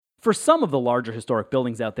For some of the larger historic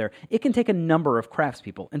buildings out there, it can take a number of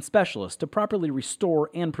craftspeople and specialists to properly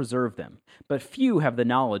restore and preserve them, but few have the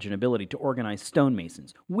knowledge and ability to organize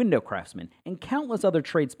stonemasons, window craftsmen, and countless other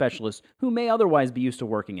trade specialists who may otherwise be used to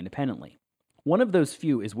working independently. One of those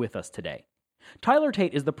few is with us today. Tyler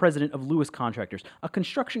Tate is the president of Lewis Contractors, a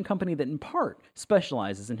construction company that in part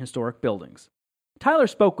specializes in historic buildings. Tyler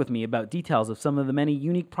spoke with me about details of some of the many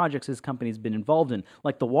unique projects his company's been involved in,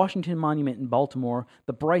 like the Washington Monument in Baltimore,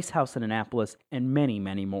 the Bryce House in Annapolis, and many,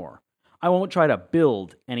 many more. I won't try to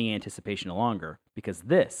build any anticipation longer, because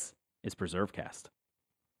this is PreserveCast.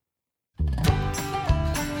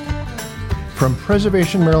 From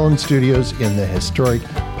Preservation Maryland Studios in the historic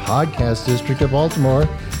Podcast District of Baltimore,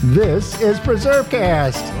 this is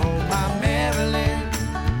PreserveCast. Oh, my Maryland,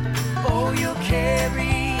 oh, you're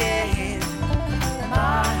carrying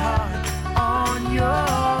my heart on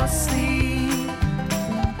your sleeve.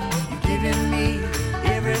 You're giving me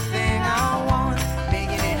everything I want,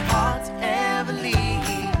 making it hard to ever leave.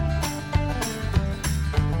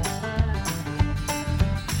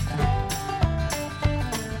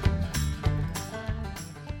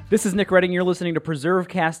 This is Nick Redding. You're listening to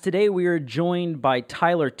PreserveCast. Today we are joined by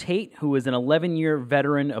Tyler Tate, who is an 11-year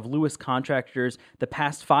veteran of Lewis Contractors, the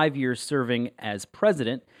past 5 years serving as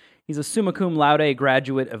president. He's a summa cum laude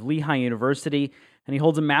graduate of Lehigh University, and he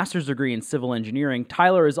holds a master's degree in civil engineering.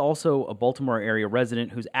 Tyler is also a Baltimore area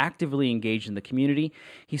resident who's actively engaged in the community.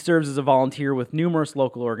 He serves as a volunteer with numerous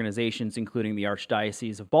local organizations, including the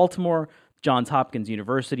Archdiocese of Baltimore, Johns Hopkins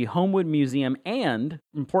University, Homewood Museum, and,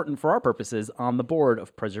 important for our purposes, on the board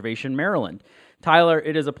of Preservation Maryland. Tyler,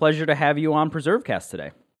 it is a pleasure to have you on PreserveCast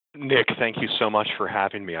today. Nick, thank you so much for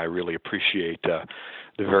having me. I really appreciate the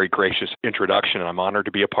very gracious introduction, and I'm honored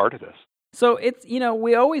to be a part of this. So it's,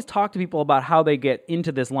 we always talk to people about how they get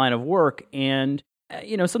into this line of work, and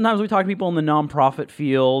sometimes we talk to people in the nonprofit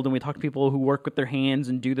field, and we talk to people who work with their hands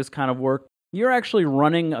and do this kind of work. You're actually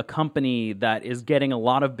running a company that is getting a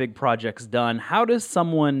lot of big projects done. How does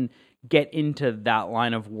someone get into that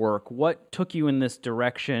line of work? What took you in this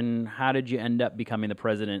direction? How did you end up becoming the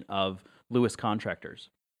president of Lewis Contractors?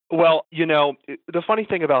 Well, the funny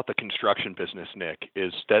thing about the construction business, Nick,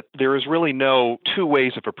 is that there is really no two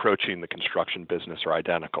ways of approaching the construction business are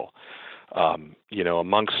identical.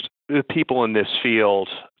 Amongst the people in this field,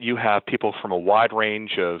 you have people from a wide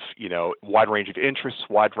range of interests,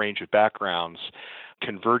 wide range of backgrounds,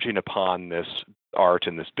 converging upon this art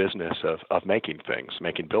and this business of making things,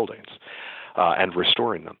 making buildings, and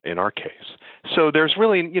restoring them, in our case. So there's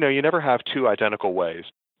really, you never have two identical ways.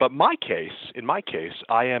 But in my case,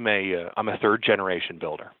 I'm a third generation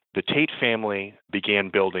builder. The Tate family began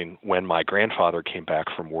building when my grandfather came back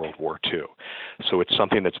from World War II. So it's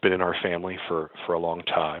something that's been in our family for a long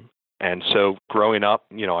time. And so growing up,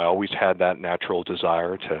 I always had that natural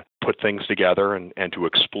desire to put things together and to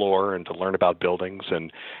explore and to learn about buildings.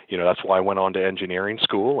 And, that's why I went on to engineering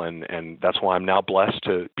school. And that's why I'm now blessed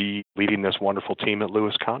to be leading this wonderful team at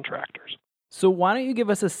Lewis Contractors. So why don't you give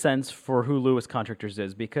us a sense for who Lewis Contractors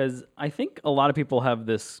is? Because I think a lot of people have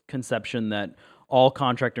this conception that all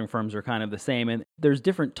contracting firms are kind of the same, and there's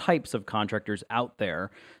different types of contractors out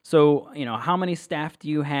there. So, how many staff do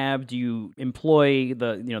you have? Do you employ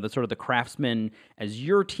the sort of the craftsmen as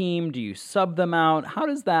your team? Do you sub them out? How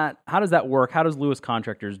does that work? How does Lewis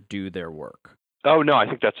Contractors do their work? Oh, no, I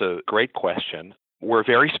think that's a great question. We're a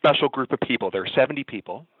very special group of people. There are 70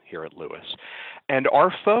 people here at Lewis. And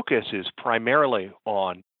our focus is primarily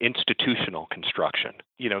on institutional construction.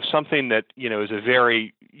 Something that, is a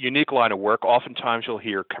very unique line of work. Oftentimes you'll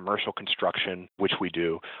hear commercial construction, which we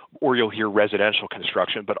do, or you'll hear residential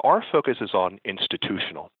construction, but our focus is on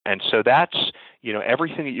institutional. And so that's,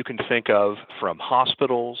 everything that you can think of, from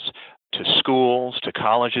hospitals to schools, to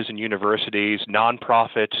colleges and universities,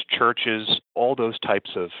 nonprofits, churches, all those types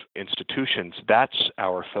of institutions. That's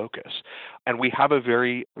our focus. And we have a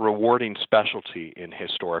very rewarding specialty in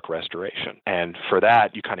historic restoration. And for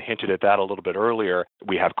that, you kind of hinted at that a little bit earlier,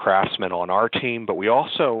 we have craftsmen on our team, but we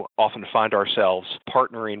also often find ourselves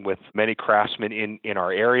partnering with many craftsmen in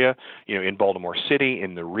our area, in Baltimore City,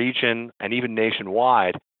 in the region, and even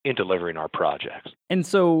nationwide, in delivering our projects. And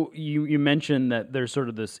so you mentioned that there's sort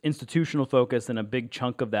of this institutional focus, and a big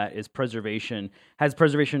chunk of that is preservation. Has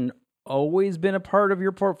preservation always been a part of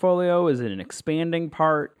your portfolio? Is it an expanding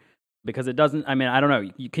part? Because it doesn't, I don't know,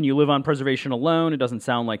 can you live on preservation alone? It doesn't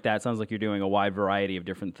sound like that. It sounds like you're doing a wide variety of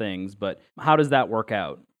different things, but how does that work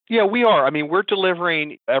out? Yeah, we are. We're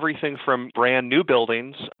delivering everything from brand new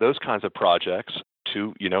buildings, those kinds of projects,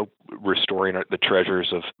 to, restoring the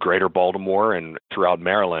treasures of greater Baltimore and throughout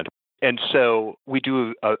Maryland. And so we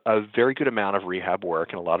do a very good amount of rehab work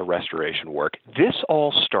and a lot of restoration work. This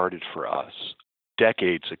all started for us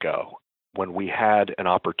decades ago when we had an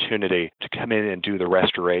opportunity to come in and do the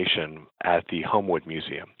restoration at the Homewood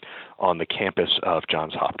Museum on the campus of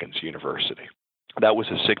Johns Hopkins University. That was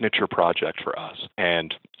a signature project for us,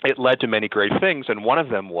 and it led to many great things, and one of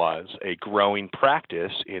them was a growing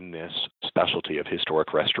practice in this specialty of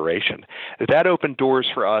historic restoration. That opened doors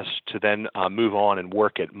for us to then move on and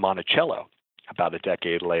work at Monticello about a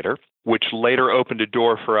decade later, which later opened a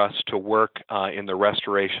door for us to work in the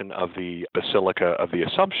restoration of the Basilica of the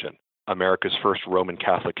Assumption. America's first Roman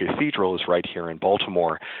Catholic cathedral is right here in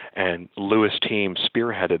Baltimore, and Lewis' team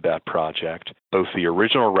spearheaded that project, both the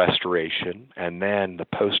original restoration and then the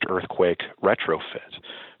post-earthquake retrofit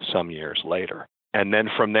some years later. And then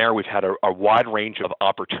from there, we've had a wide range of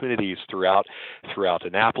opportunities throughout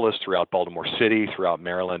Annapolis, throughout Baltimore City, throughout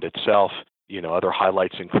Maryland itself. Other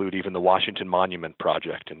highlights include even the Washington Monument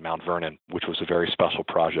project in Mount Vernon, which was a very special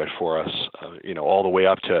project for us, all the way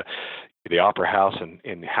up to the Opera House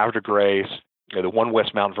in Havre de Grace, the One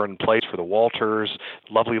West Mount Vernon Place for the Walters,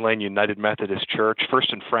 Lovely Lane United Methodist Church,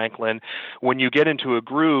 First and Franklin. When you get into a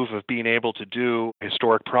groove of being able to do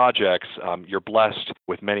historic projects, you're blessed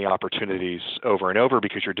with many opportunities over and over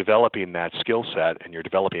because you're developing that skill set and you're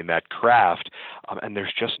developing that craft, and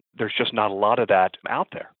there's just not a lot of that out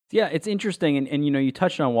there. Yeah, it's interesting, and you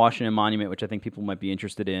touched on Washington Monument, which I think people might be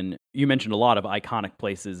interested in. You mentioned a lot of iconic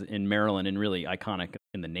places in Maryland and really iconic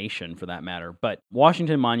in the nation for that matter. But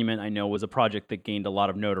Washington Monument, I know, was a project that gained a lot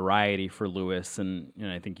of notoriety for Lewis, and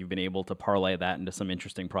I think you've been able to parlay that into some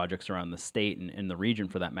interesting projects around the state and in the region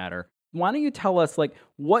for that matter. Why don't you tell us,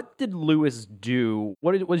 what did Lewis do?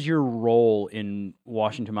 What was your role in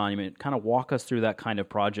Washington Monument? Kind of walk us through that kind of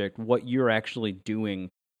project, what you're actually doing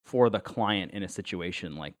for the client in a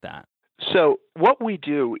situation like that. So what we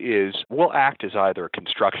do is we'll act as either a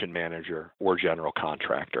construction manager or general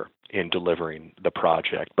contractor in delivering the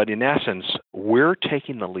project. But in essence, we're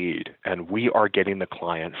taking the lead and we are getting the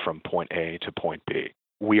client from point A to point B.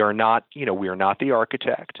 We are not the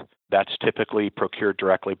architect. That's typically procured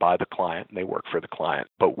directly by the client, and they work for the client.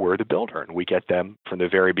 But we're the builder, and we get them from the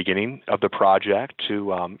very beginning of the project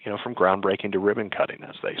to, from groundbreaking to ribbon cutting,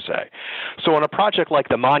 as they say. So on a project like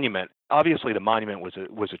the monument, obviously the monument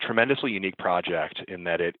was a tremendously unique project in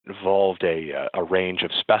that it involved a range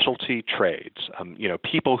of specialty trades.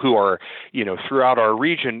 People who are, throughout our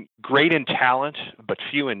region, great in talent, but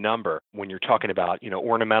few in number. When you're talking about,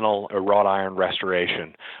 ornamental or wrought iron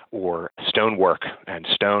restoration or stonework and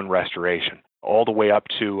stone restoration, all the way up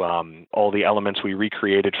to all the elements we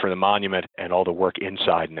recreated for the monument and all the work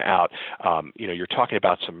inside and out. You're talking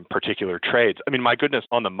about some particular trades. I mean, my goodness,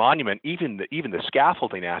 on the monument, even the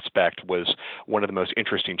scaffolding aspect was one of the most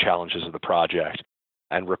interesting challenges of the project,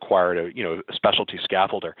 and required a specialty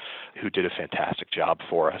scaffolder who did a fantastic job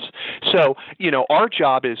for us. So, our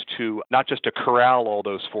job is to not just to corral all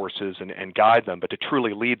those forces and guide them, but to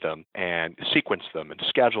truly lead them and sequence them and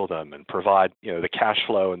schedule them and provide, the cash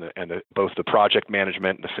flow and both the project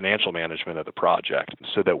management and the financial management of the project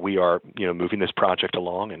so that we are, moving this project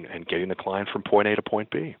along and getting the client from point A to point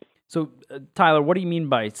B. So, Tyler, what do you mean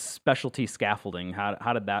by specialty scaffolding?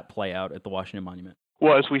 How did that play out at the Washington Monument?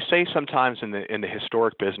 Well, as we say sometimes in the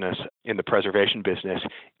historic business, in the preservation business,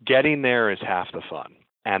 getting there is half the fun,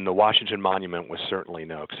 and the Washington Monument was certainly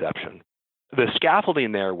no exception. The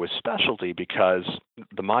scaffolding there was specialty because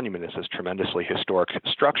the monument is this tremendously historic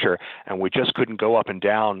structure, and we just couldn't go up and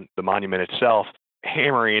down the monument itself,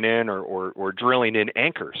 hammering in or drilling in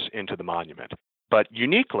anchors into the monument. But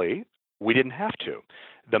uniquely, we didn't have to.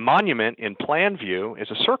 The monument in plan view is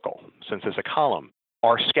a circle, since it's a column.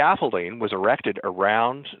 Our scaffolding was erected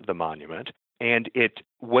around the monument, and it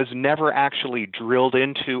was never actually drilled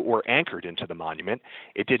into or anchored into the monument.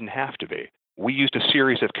 It didn't have to be. We used a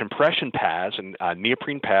series of compression pads and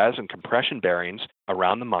neoprene pads and compression bearings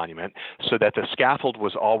around the monument so that the scaffold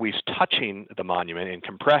was always touching the monument in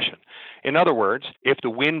compression. In other words, if the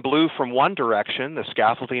wind blew from one direction, the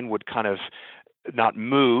scaffolding would kind of not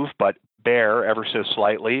move, but bear ever so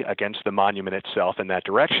slightly against the monument itself in that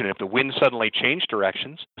direction. If the wind suddenly changed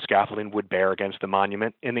directions, the scaffolding would bear against the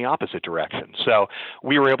monument in the opposite direction. So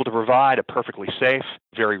we were able to provide a perfectly safe,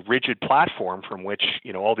 very rigid platform from which,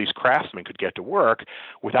 all these craftsmen could get to work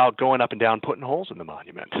without going up and down putting holes in the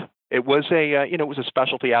monument. It was a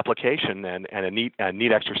specialty application and a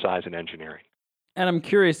neat exercise in engineering. And I'm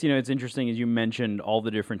curious, it's interesting as you mentioned all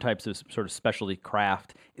the different types of sort of specialty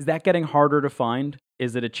craft. Is that getting harder to find?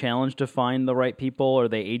 Is it a challenge to find the right people? Are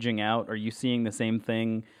they aging out? Are you seeing the same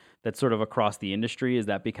thing that's sort of across the industry? Is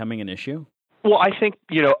that becoming an issue? Well, I think,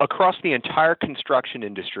 across the entire construction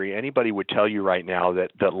industry, anybody would tell you right now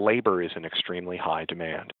that labor is in extremely high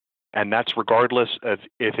demand. And that's regardless of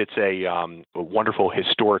if it's a wonderful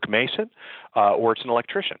historic mason or it's an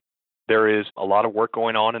electrician. There is a lot of work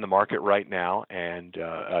going on in the market right now, and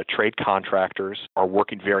trade contractors are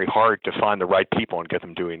working very hard to find the right people and get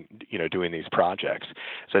them doing these projects.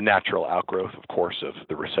 It's a natural outgrowth, of course, of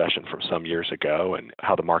the recession from some years ago and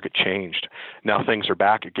how the market changed. Now things are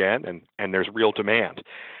back again, and there's real demand.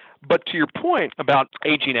 But to your point about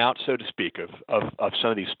aging out, so to speak, of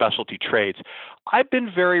some of these specialty trades, I've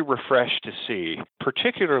been very refreshed to see,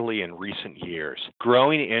 particularly in recent years,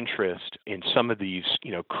 growing interest in some of these,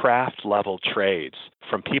 craft level trades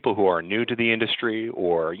from people who are new to the industry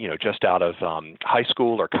or, just out of high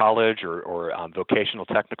school or college or vocational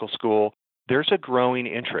technical school. There's a growing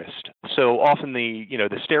interest. So often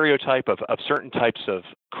the stereotype of certain types of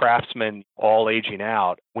craftsmen all aging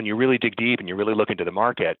out, when you really dig deep and you really look into the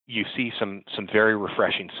market, you see some very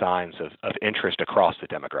refreshing signs of interest across the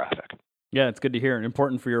demographic. Yeah, it's good to hear and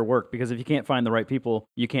important for your work, because if you can't find the right people,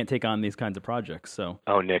 you can't take on these kinds of projects. So,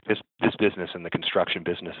 Nick, this business and the construction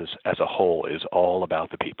business as a whole is all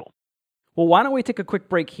about the people. Well, why don't we take a quick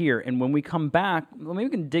break here, and when we come back, maybe we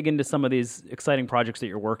can dig into some of these exciting projects that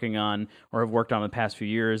you're working on or have worked on in the past few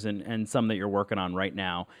years and some that you're working on right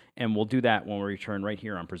now, and we'll do that when we return right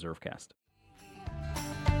here on PreserveCast.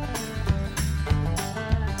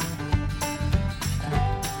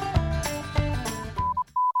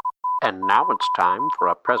 And now it's time for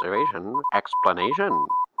a preservation explanation.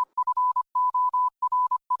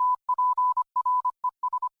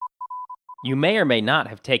 You may or may not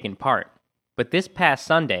have taken part, but this past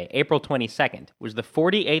Sunday, April 22nd, was the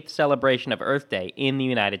 48th celebration of Earth Day in the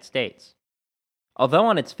United States. Although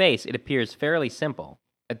on its face it appears fairly simple,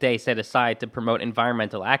 a day set aside to promote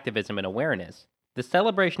environmental activism and awareness, the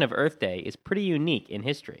celebration of Earth Day is pretty unique in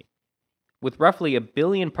history. With roughly 1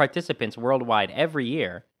 billion participants worldwide every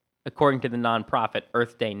year, according to the nonprofit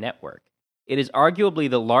Earth Day Network, it is arguably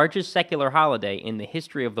the largest secular holiday in the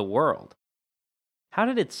history of the world. How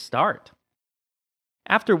did it start?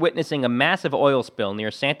 After witnessing a massive oil spill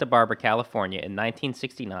near Santa Barbara, California in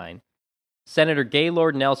 1969, Senator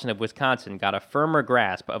Gaylord Nelson of Wisconsin got a firmer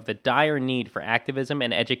grasp of the dire need for activism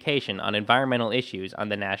and education on environmental issues on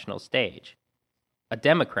the national stage. A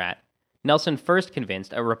Democrat, Nelson first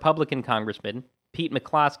convinced a Republican Congressman, Pete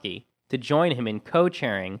McCloskey, to join him in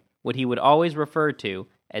co-chairing what he would always refer to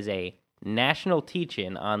as a national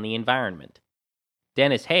teach-in on the environment.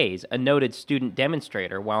 Dennis Hayes, a noted student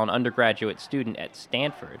demonstrator while an undergraduate student at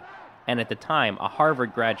Stanford, and at the time a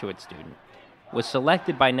Harvard graduate student, was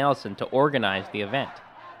selected by Nelson to organize the event.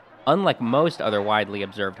 Unlike most other widely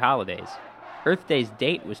observed holidays, Earth Day's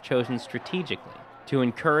date was chosen strategically to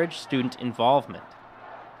encourage student involvement.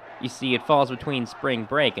 You see, it falls between spring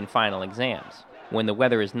break and final exams, when the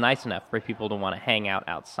weather is nice enough for people to want to hang out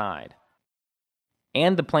outside.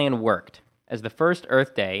 And the plan worked, as the first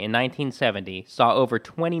Earth Day in 1970 saw over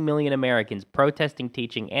 20 million Americans protesting,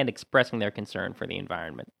 teaching, and expressing their concern for the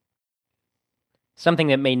environment. Something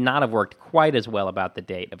that may not have worked quite as well about the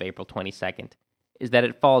date of April 22nd is that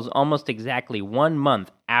it falls almost exactly 1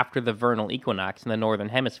 month after the vernal equinox in the Northern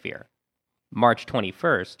Hemisphere, March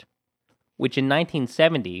 21st, which in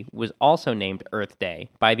 1970 was also named Earth Day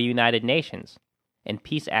by the United Nations and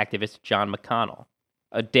peace activist John McConnell,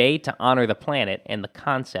 a day to honor the planet and the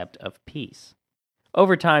concept of peace.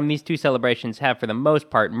 Over time, these two celebrations have for the most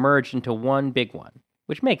part merged into one big one,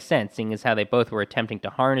 which makes sense seeing as how they both were attempting to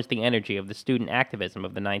harness the energy of the student activism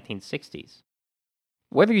of the 1960s.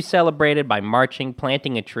 Whether you celebrated by marching,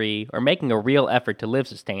 planting a tree, or making a real effort to live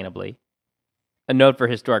sustainably, a note for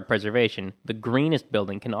historic preservation, the greenest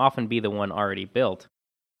building can often be the one already built.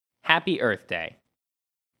 Happy Earth Day.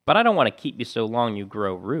 But I don't want to keep you so long you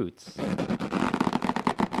grow roots.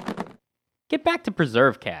 Get back to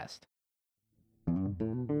PreserveCast.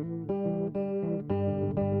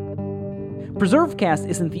 PreserveCast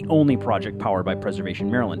isn't the only project powered by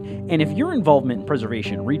Preservation Maryland, and if your involvement in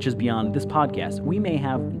preservation reaches beyond this podcast, we may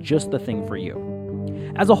have just the thing for you.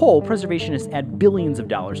 As a whole, preservationists add billions of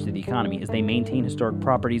dollars to the economy as they maintain historic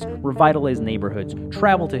properties, revitalize neighborhoods,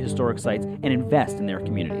 travel to historic sites, and invest in their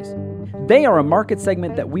communities. They are a market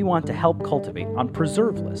segment that we want to help cultivate on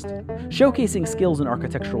PreserveList, showcasing skills in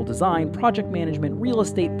architectural design, project management, real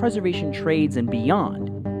estate, preservation trades, and beyond.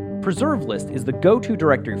 PreserveList is the go-to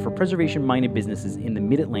directory for preservation-minded businesses in the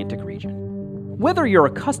Mid-Atlantic region. Whether you're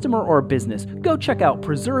a customer or a business, go check out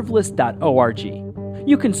preservelist.org.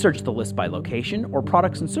 You can search the list by location or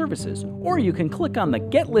products and services, or you can click on the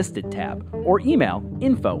Get Listed tab or email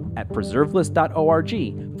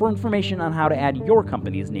info@preservelist.org for information on how to add your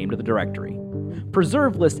company's name to the directory.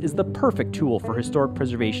 Preserve List is the perfect tool for historic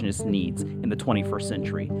preservationist needs in the 21st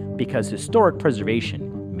century because historic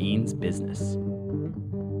preservation means business.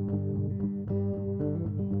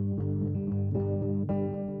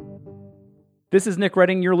 This is Nick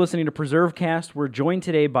Redding. You're listening to PreserveCast. We're joined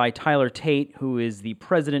today by Tyler Tate, who is the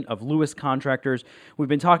president of Lewis Contractors. We've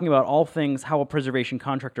been talking about all things how a preservation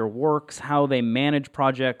contractor works, how they manage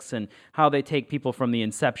projects, and how they take people from the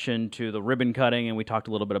inception to the ribbon cutting. And we talked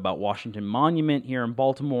a little bit about Washington Monument here in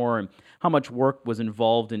Baltimore and how much work was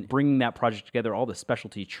involved in bringing that project together, all the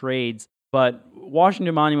specialty trades. But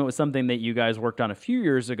Washington Monument was something that you guys worked on a few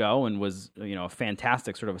years ago and was, a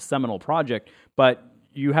fantastic sort of a seminal project. But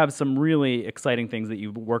you have some really exciting things that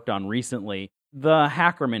you've worked on recently. The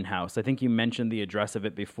Hackerman House, I think you mentioned the address of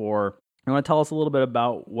it before. You want to tell us a little bit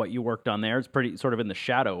about what you worked on there? It's pretty sort of in the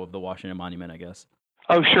shadow of the Washington Monument, I guess.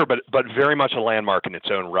 Oh, sure, but very much a landmark in its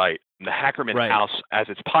own right. The Hackerman House, as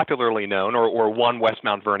it's popularly known, or 1 West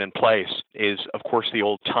Mount Vernon Place, is, of course, the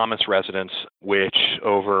old Thomas residence, which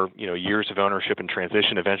over years of ownership and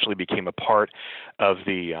transition eventually became a part of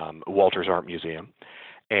the Walters Art Museum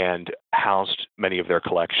and housed many of their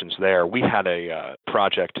collections there. We had a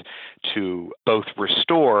project to both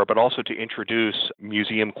restore but also to introduce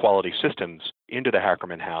museum-quality systems into the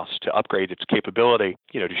Hackerman House to upgrade its capability,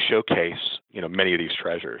 to showcase, many of these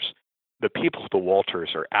treasures. The people of the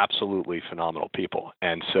Walters are absolutely phenomenal people.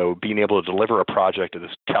 And so being able to deliver a project of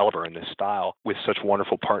this caliber and this style with such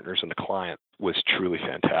wonderful partners and the client was truly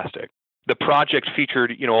fantastic. The project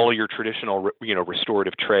featured, all of your traditional,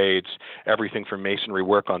 restorative trades, everything from masonry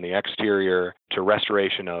work on the exterior to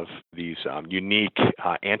restoration of these unique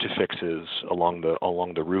antefixes along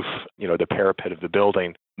the roof, the parapet of the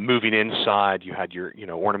building. Moving inside, you had your,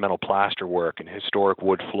 ornamental plaster work and historic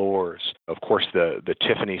wood floors. Of course, the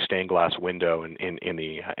Tiffany stained glass window in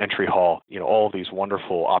the entry hall. All of these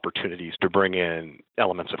wonderful opportunities to bring in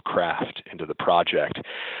elements of craft into the project.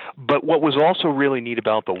 But what was also really neat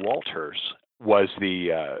about the Walters was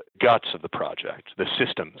the guts of the project, the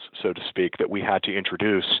systems, so to speak, that we had to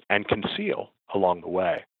introduce and conceal along the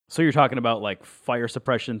way. So you're talking about like fire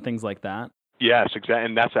suppression, things like that? Yes, exactly.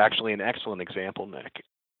 And that's actually an excellent example, Nick.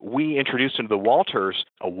 We introduced into the Walters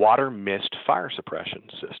a water mist fire suppression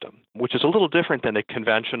system, which is a little different than a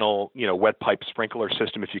conventional, wet pipe sprinkler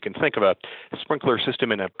system. If you can think of a sprinkler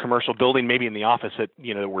system in a commercial building, maybe in the office that,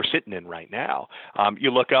 we're sitting in right now. You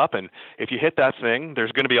look up and if you hit that thing,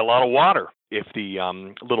 there's going to be a lot of water. If the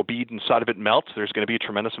little bead inside of it melts, there's going to be a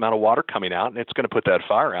tremendous amount of water coming out, and it's going to put that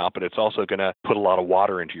fire out, but it's also going to put a lot of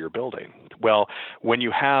water into your building. Well, when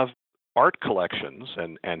you have art collections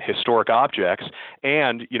and historic objects,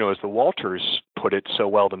 and, as the Walters put it so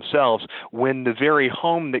well themselves, when the very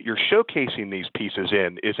home that you're showcasing these pieces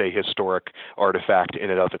in is a historic artifact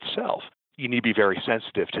in and of itself, you need to be very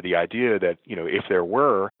sensitive to the idea that, if there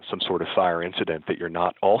were some sort of fire incident, that you're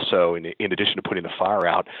not also, in addition to putting the fire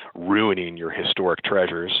out, ruining your historic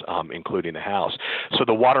treasures, including the house. So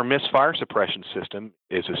the water mist fire suppression system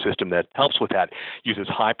is a system that helps with that. Uses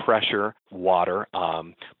high pressure water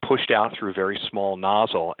pushed out through a very small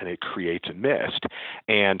nozzle, and it creates a mist.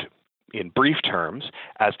 And in brief terms,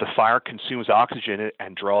 as the fire consumes oxygen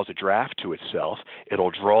and draws a draft to itself,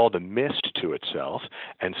 it'll draw the mist to itself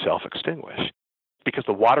and self-extinguish. Because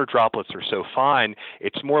the water droplets are so fine,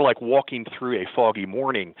 it's more like walking through a foggy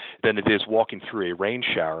morning than it is walking through a rain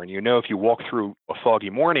shower. And if you walk through a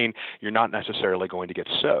foggy morning, you're not necessarily going to get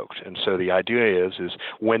soaked. And so the idea is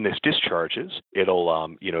when this discharges, it'll,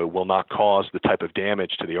 will not cause the type of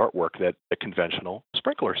damage to the artwork that a conventional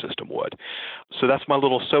sprinkler system would. So that's my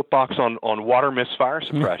little soapbox on water mist fire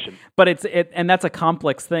suppression. But and that's a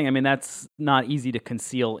complex thing. I mean, that's not easy to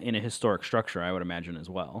conceal in a historic structure, I would imagine,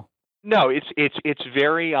 as well. No, it's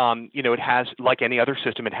very, it has, like any other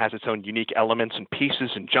system, it has its own unique elements and pieces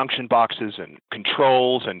and junction boxes and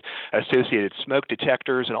controls and associated smoke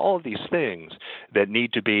detectors and all of these things that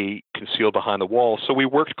need to be concealed behind the walls. So we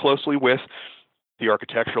worked closely with the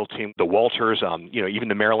architectural team, the Walters, even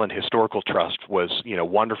the Maryland Historical Trust was,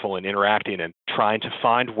 wonderful in interacting and trying to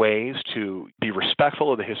find ways to be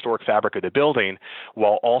respectful of the historic fabric of the building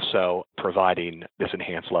while also providing this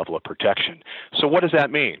enhanced level of protection. So what does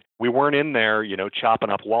that mean? We weren't in there,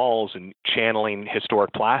 chopping up walls and channeling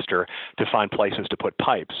historic plaster to find places to put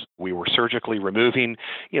pipes. We were surgically removing,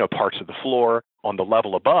 parts of the floor on the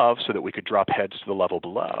level above so that we could drop heads to the level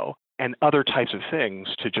below, and other types of things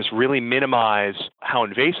to just really minimize how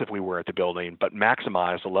invasive we were at the building, but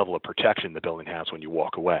maximize the level of protection the building has when you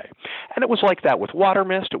walk away. And it was like that with water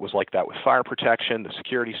mist. It was like that with fire protection, the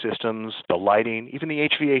security systems, the lighting, even the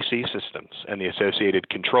HVAC systems and the associated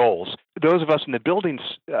controls. Those of us in the buildings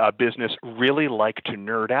business really like to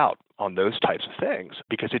nerd out on those types of things,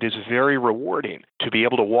 because it is very rewarding to be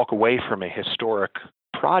able to walk away from a historic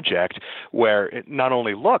project where it not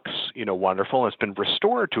only looks, wonderful and it's been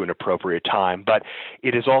restored to an appropriate time, but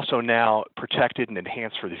it is also now protected and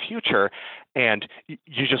enhanced for the future, and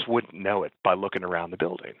you just wouldn't know it by looking around the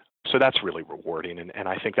building. So that's really rewarding, and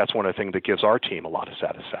I think that's one of the things that gives our team a lot of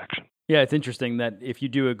satisfaction. Yeah, it's interesting that if you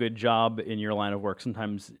do a good job in your line of work,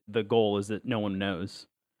 sometimes the goal is that no one knows.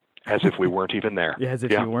 As if we weren't even there. Yeah, as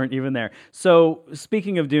if you weren't even there. So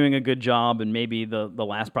speaking of doing a good job, and maybe the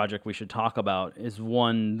last project we should talk about is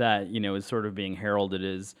one that, is sort of being heralded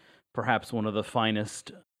as perhaps one of the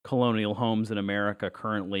finest colonial homes in America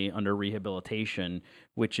currently under rehabilitation,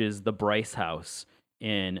 which is the Bryce House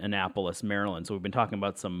in Annapolis, Maryland. So we've been talking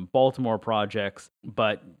about some Baltimore projects,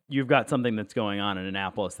 but you've got something that's going on in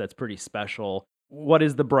Annapolis that's pretty special. What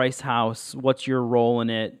is the Bryce House? What's your role in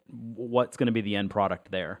it? What's going to be the end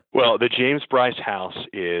product there? Well, the James Bryce House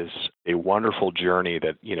is a wonderful journey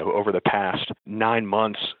that, over the past 9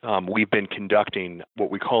 months, we've been conducting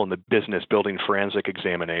what we call in the business building forensic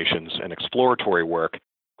examinations and exploratory work,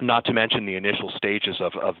 not to mention the initial stages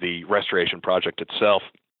of the restoration project itself.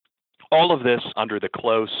 All of this under the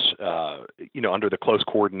close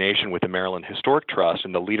coordination with the Maryland Historic Trust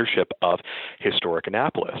and the leadership of Historic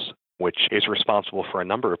Annapolis, which is responsible for a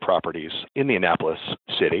number of properties in the Annapolis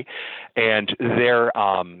city, and their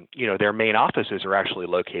main offices are actually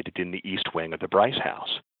located in the east wing of the Bryce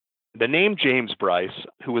House. The name James Bryce,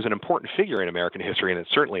 who was an important figure in American history and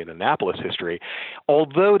certainly in Annapolis history,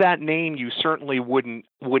 although that name you certainly wouldn't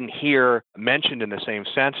hear mentioned in the same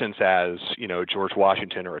sentence as, George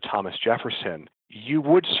Washington or Thomas Jefferson, you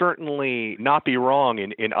would certainly not be wrong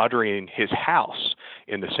in uttering his house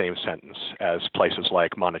in the same sentence as places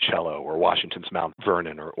like Monticello or Washington's Mount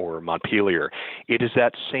Vernon or Montpelier. It is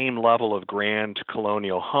that same level of grand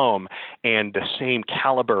colonial home and the same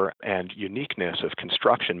caliber and uniqueness of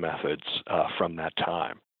construction methods from that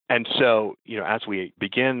time. And so, as we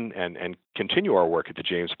begin and continue our work at the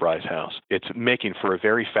James Bryce House, it's making for a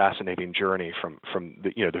very fascinating journey from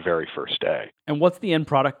the very first day. And what's the end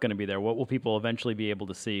product going to be there? What will people eventually be able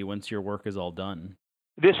to see once your work is all done?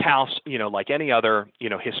 This house, like any other,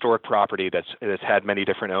 historic property that's had many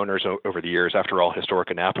different owners over the years. After all,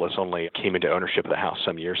 Historic Annapolis only came into ownership of the house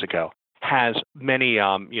some years ago. Has many,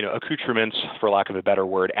 accoutrements, for lack of a better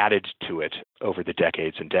word, added to it over the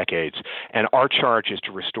decades and decades. And our charge is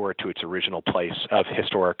to restore it to its original place of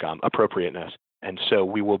historic appropriateness. And so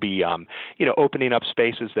we will be, opening up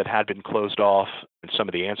spaces that had been closed off in some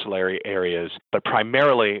of the ancillary areas, but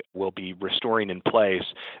primarily we'll be restoring in place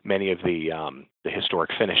many of the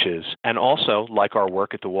historic finishes. And also, like our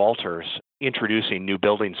work at the Walters, introducing new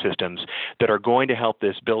building systems that are going to help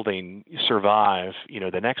this building survive,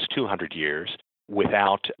 the next 200 years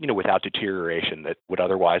without deterioration that would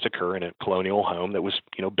otherwise occur in a colonial home that was,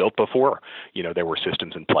 built before, there were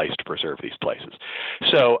systems in place to preserve these places.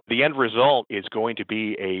 So the end result is going to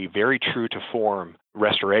be a very true to form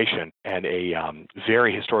restoration and a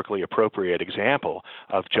very historically appropriate example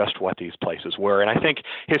of just what these places were. And I think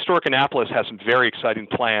Historic Annapolis has some very exciting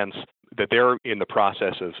plans that they're in the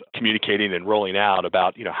process of communicating and rolling out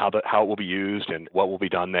about, how it will be used and what will be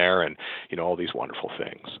done there and, all these wonderful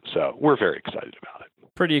things. So we're very excited about it.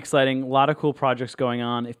 Pretty exciting. A lot of cool projects going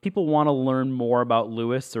on. If people want to learn more about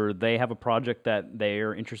Lewis or they have a project that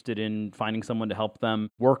they're interested in finding someone to help them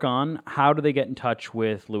work on, how do they get in touch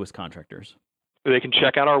with Lewis Contractors? They can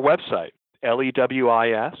check out our website,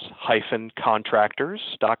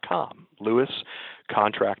 lewis-contractors.com,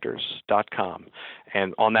 lewiscontractors.com.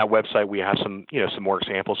 And on that website, we have some more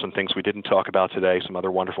examples, some things we didn't talk about today, some other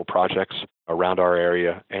wonderful projects around our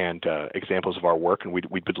area and examples of our work. And we'd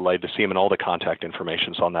be delighted to see them, and all the contact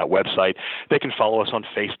information is on that website. They can follow us on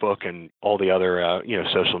Facebook and all the other,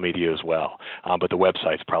 social media as well. But the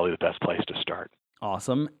website's probably the best place to start.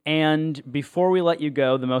 Awesome. And before we let you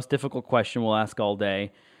go, the most difficult question we'll ask all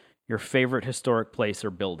day, your favorite historic place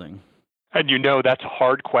or building? And that's a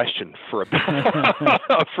hard question for a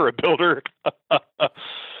for a builder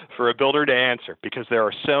to answer, because there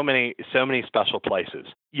are so many special places.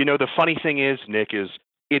 The funny thing is, Nick,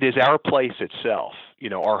 it is our place itself,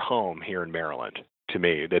 our home here in Maryland, to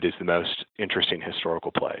me, that is the most interesting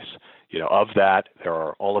historical place. Of that, there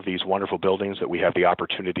are all of these wonderful buildings that we have the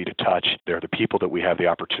opportunity to touch. There are the people that we have the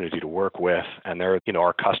opportunity to work with, and there are,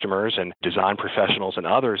 our customers and design professionals and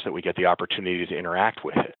others that we get the opportunity to interact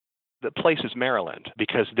with. The place is Maryland,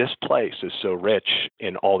 because this place is so rich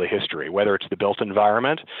in all the history, whether it's the built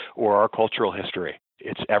environment or our cultural history.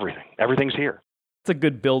 It's everything. Everything's here. It's a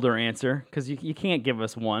good builder answer, because you can't give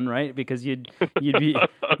us one, right? Because you'd be,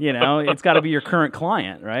 it's got to be your current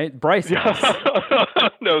client, right? Bryce House.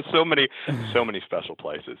 No, so many special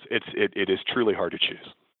places. It is truly hard to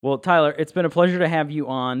choose. Well, Tyler, it's been a pleasure to have you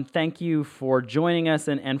on. Thank you for joining us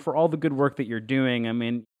and for all the good work that you're doing. I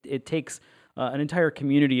mean, it takes an entire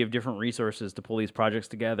community of different resources to pull these projects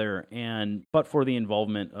together, but for the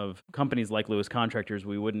involvement of companies like Lewis Contractors,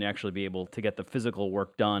 we wouldn't actually be able to get the physical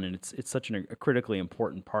work done, and it's such a critically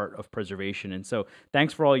important part of preservation. And so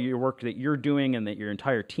thanks for all your work that you're doing and that your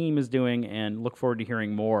entire team is doing, and look forward to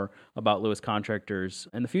hearing more about Lewis Contractors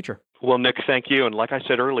in the future. Well, Nick, thank you. And like I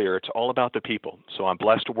said earlier, it's all about the people. So I'm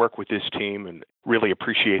blessed to work with this team and really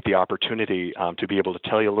appreciate the opportunity to be able to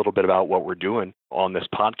tell you a little bit about what we're doing on this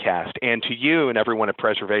podcast. And to you and everyone at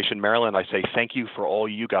Preservation Maryland, I say thank you for all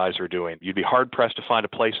you guys are doing. You'd be hard-pressed to find a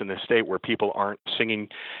place in this state where people aren't singing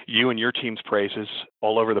you and your team's praises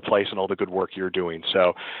all over the place and all the good work you're doing.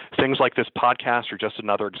 So things like this podcast are just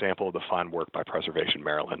another example of the fine work by Preservation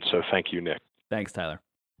Maryland. So thank you, Nick. Thanks, Tyler.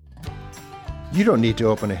 You don't need to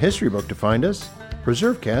open a history book to find us.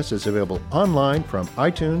 PreserveCast is available online from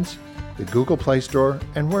iTunes, the Google Play Store,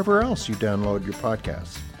 and wherever else you download your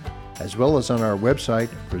podcasts, as well as on our website,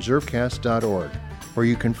 preservecast.org, where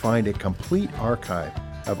you can find a complete archive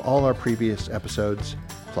of all our previous episodes,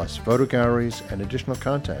 plus photo galleries and additional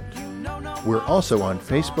content. We're also on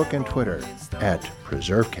Facebook and Twitter at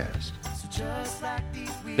PreserveCast.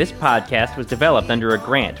 This podcast was developed under a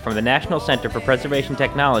grant from the National Center for Preservation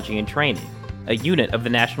Technology and Training, a unit of the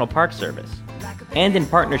National Park Service, and in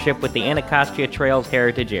partnership with the Anacostia Trails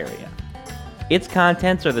Heritage Area. Its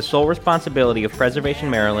contents are the sole responsibility of Preservation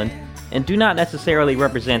Maryland and do not necessarily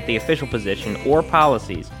represent the official position or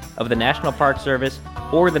policies of the National Park Service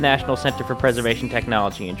or the National Center for Preservation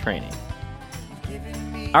Technology and Training.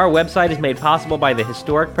 Our website is made possible by the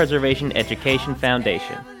Historic Preservation Education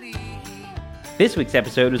Foundation. This week's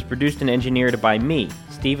episode was produced and engineered by me,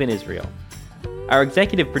 Stephen Israel. Our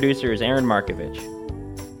executive producer is Aaron Markovich.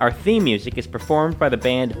 Our theme music is performed by the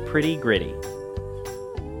band Pretty Gritty.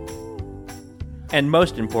 And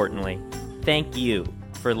most importantly, thank you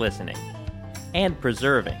for listening and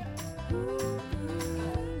preserving.